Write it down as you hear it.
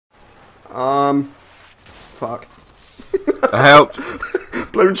Fuck. I helped.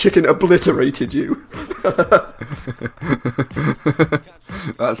 BlownChicken obliterated you.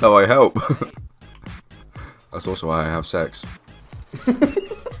 That's how I help. That's also why I have sex.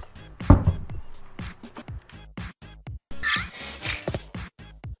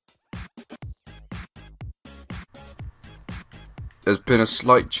 There's been a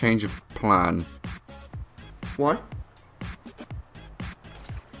slight change of plan. Why?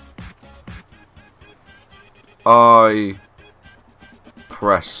 I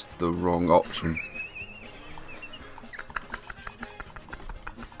pressed the wrong option.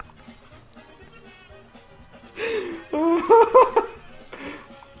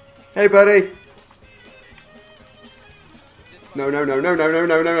 Hey, buddy.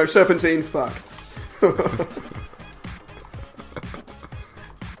 No, serpentine, fuck.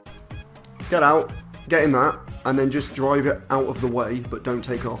 Get out, get in that, and then just drive it out of the way, but don't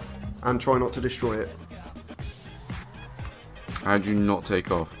take off. And try not to destroy it. How do you not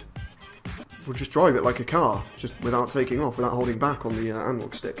take off? We'll just drive it like a car, just without taking off, without holding back on the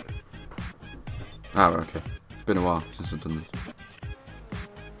analog stick. Oh, okay. It's been a while since I've done this.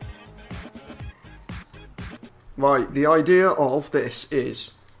 Right, the idea of this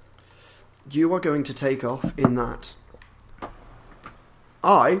is you are going to take off in that.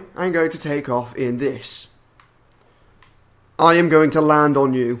 I am going to take off in this. I am going to land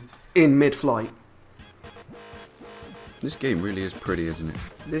on you in mid-flight. This game really is pretty, isn't it?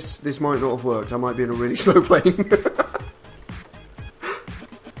 This might not have worked. I might be in a really slow plane.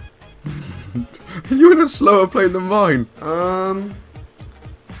 You're in a slower plane than mine.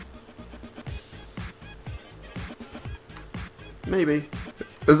 Maybe.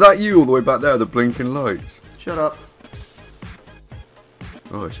 Is that you all the way back there, the blinking lights? Shut up.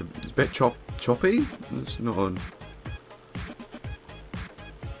 Oh, it's a bit choppy. It's not on.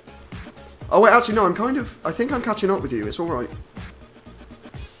 Oh wait, actually no, I think I'm catching up with you. It's alright.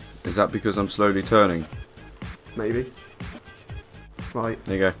 Is that because I'm slowly turning? Maybe. Right.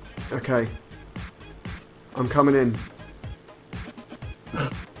 There you go. Okay. I'm coming in.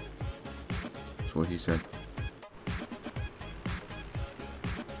 That's what he said.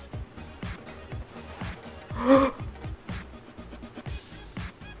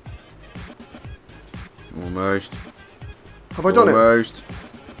 Almost. Have I done it? Almost.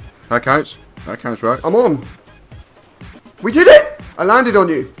 That counts. That counts, right? I'm on. We did it! I landed on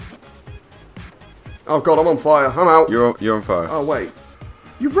you. Oh god, I'm on fire. I'm out. You're on fire. Oh wait.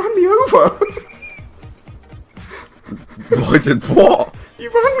 You ran me over. I did what?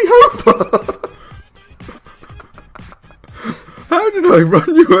 You ran me over. How did I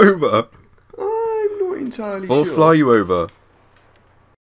run you over? I'm not entirely sure. I'll fly you over.